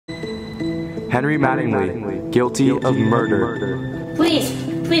Henry Mattingly, guilty of murder. Please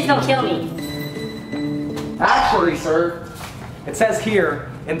don't kill me. Actually, sir, it says here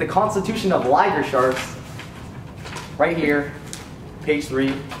in the Constitution of Liger Sharks, right here, page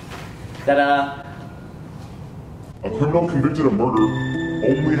 3, that a criminal convicted of murder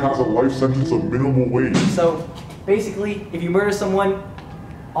only has a life sentence of minimum wage. So basically, if you murder someone,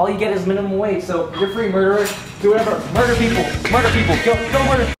 all you get is minimum wage. So you're free, murderer. Do whatever. Murder people. Murder people. Go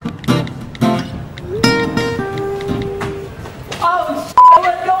murder. Oh shit!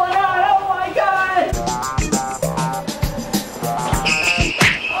 What's going on? Oh my god!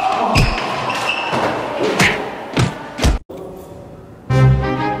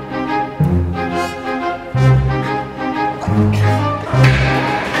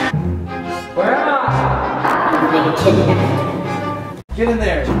 Where am I? I'm being kidnapped. Get in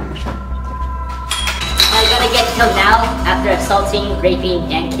there. Am I gonna get killed now after assaulting,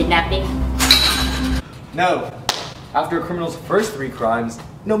 raping, and kidnapping? No. After a criminal's first 3 crimes,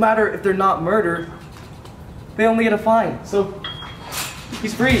 no matter if they're not murder, they only get a fine. So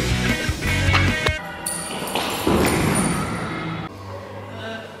he's free.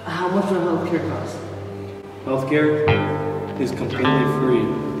 How much will healthcare cost? Healthcare is completely free.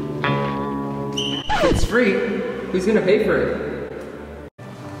 If it's free, who's gonna pay for it?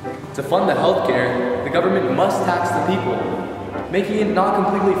 To fund the healthcare, the government must tax the people, making it not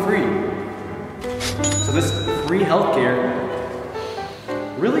completely free. So this free healthcare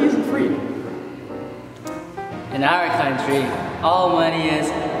really isn't free. In our country, all money is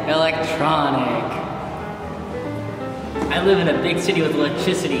electronic. I live in a big city with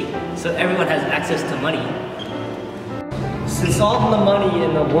electricity, so everyone has access to money. Since all the money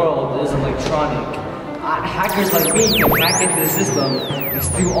in the world is electronic, hackers like me can hack into the system and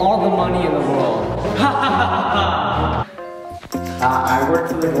steal all the money in the world. I work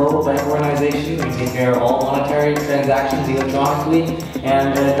for the Global Bank Organization. We take care of all monetary transactions electronically,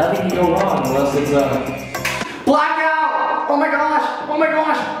 and nothing can go wrong unless it's Blackout! Oh my gosh! Oh my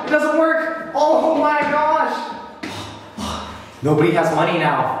gosh! It doesn't work! Oh my gosh! Nobody has money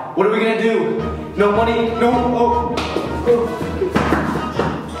now. What are we gonna do? No money, no.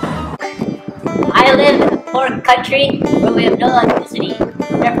 I live in a poor country where we have no electricity.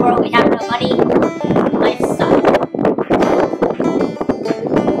 Therefore, we have no money. Life sucks.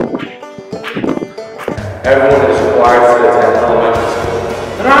 Everyone is required to attend elementary school.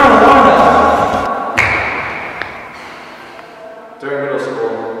 During middle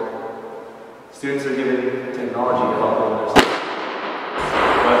school, students are given technology to help them understand.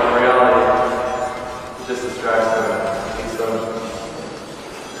 But in reality, it just distracts them, makes them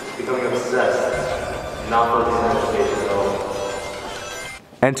becoming obsessed, and not focusing on education at all.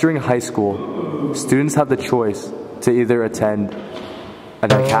 Entering high school, students have the choice to either attend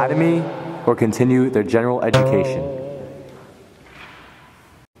an academy or continue their general education.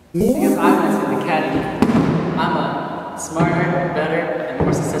 Because I went to the academy, I'm a smarter, better, and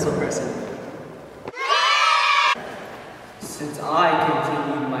more successful person. Since I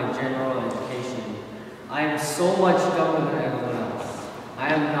continued my general education, I am so much dumber than everyone else. I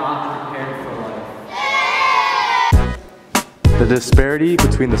am not prepared for life. The disparity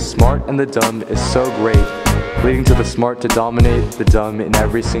between the smart and the dumb is so great, leading to the smart to dominate the dumb in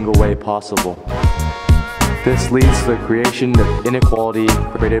every single way possible. This leads to the creation of inequality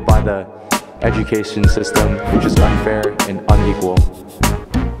created by the education system, which is unfair and unequal.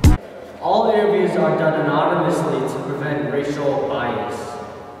 All interviews are done anonymously to prevent racial bias.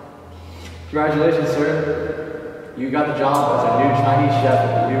 Congratulations, sir. You got the job as a new Chinese chef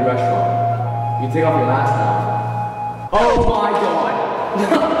at the new restaurant. You can take off your mask now. Oh my god!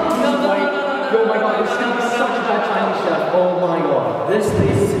 Oh my god, this is gonna be such a bad Chinese chef. Oh my god. This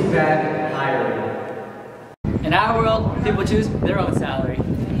leads to bad hiring. In our world, people choose their own salary.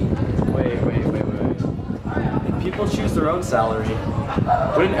 Wait. If people choose their own salary,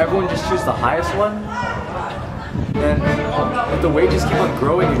 wouldn't everyone just choose the highest one? And if the wages keep on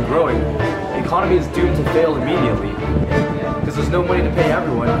growing and growing, the economy is doomed to fail immediately. Because there's no money to pay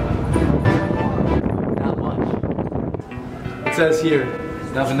everyone. That much. It says here,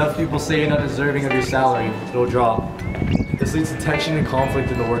 now if enough people say you're not deserving of your salary, it'll drop. This leads to tension and conflict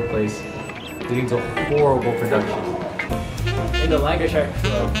in the workplace, leading to horrible production. In the Liger Shark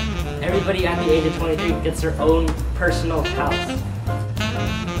Club, everybody at the age of 23 gets their own personal house.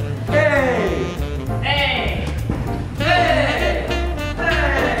 Hey! Hey! Hey!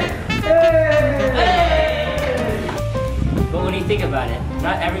 But when you think about it,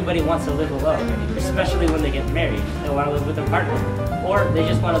 not everybody wants to live alone, especially when they get married. They want to live with their partner, or they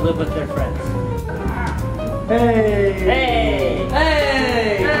just want to live with their friends. Hey! Hey!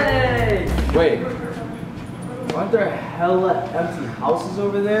 Hey! Hey! Wait, aren't there hella empty houses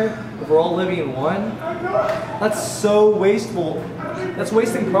over there if we're all living in one? That's so wasteful. That's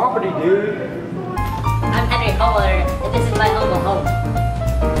wasting property, dude. I'm Henry Homeowner, and this is my home.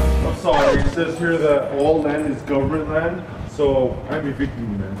 I'm sorry, it says here that all land is government land, so I'm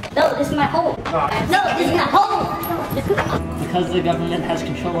evicting you, man. No, this is my home. No, this is my home. Because the government has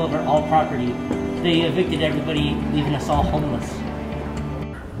control over all property, they evicted everybody, leaving us all homeless.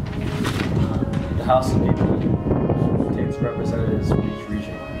 The House of People takes representatives from each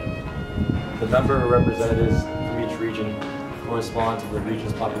region. The member of representatives from each region correspond to the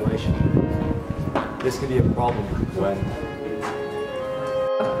region's population. This can be a problem when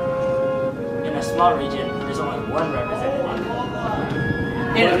In a small region, there's only one representative.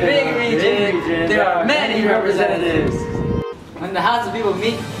 In a big region, there are many representatives. When the House of People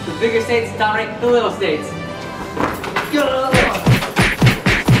meet, the bigger states dominate the little states.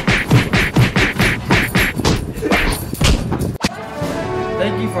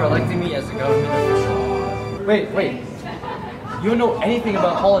 Thank you for electing me as a government official. Wait. You don't know anything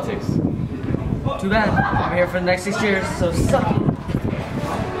about politics. Too bad. I'm here for the next 6 years, so suck it.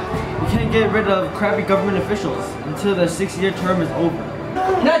 You can't get rid of crappy government officials until their 6-year term is over.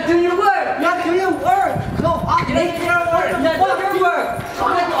 You're not doing your work! You're not doing your work! No, I'm not doing your work! You're not doing your work!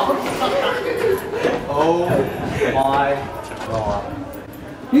 Oh my god.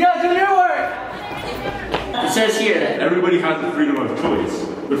 You're not doing your work! It says here that Everybody has the freedom of choice,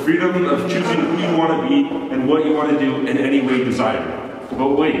 the freedom of choosing who you want to be and what you want to do in any way desired.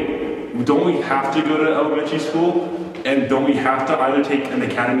 But wait, don't we have to go to elementary school? And don't we have to either take an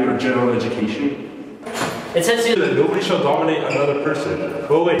academy or general education? it says here That nobody shall dominate another person.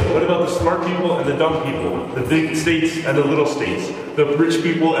 But wait, what about the smart people and the dumb people? The big states and the little states? The rich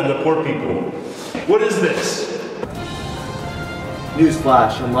people and the poor people? What is this?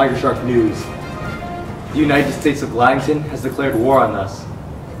 Newsflash on Liger Shark News. The United States of Gladington has declared war on us.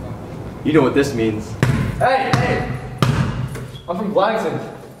 You know what this means. Hey! I'm from Gladington.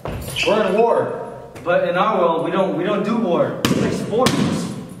 We're in war. But in our world, we don't do war. We play sports.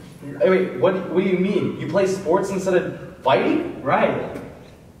 Hey, wait, what do you mean? You play sports instead of fighting? Right.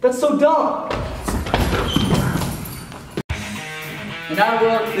 That's so dumb! In our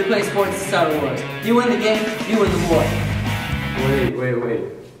world, we play sports instead of wars. You win the game, you win the war. Wait.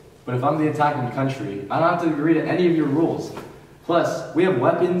 But if I'm the attacking country, I don't have to agree to any of your rules. Plus, we have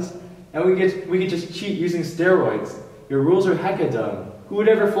weapons, and we could just cheat using steroids. Your rules are hecka dumb. Who would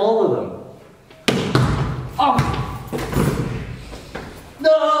ever follow them? Oh!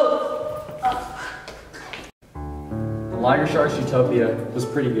 No! The Liger Shark's utopia was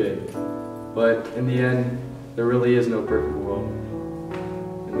pretty good, but in the end, there really is no perfect world.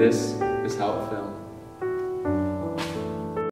 And this is how it felt.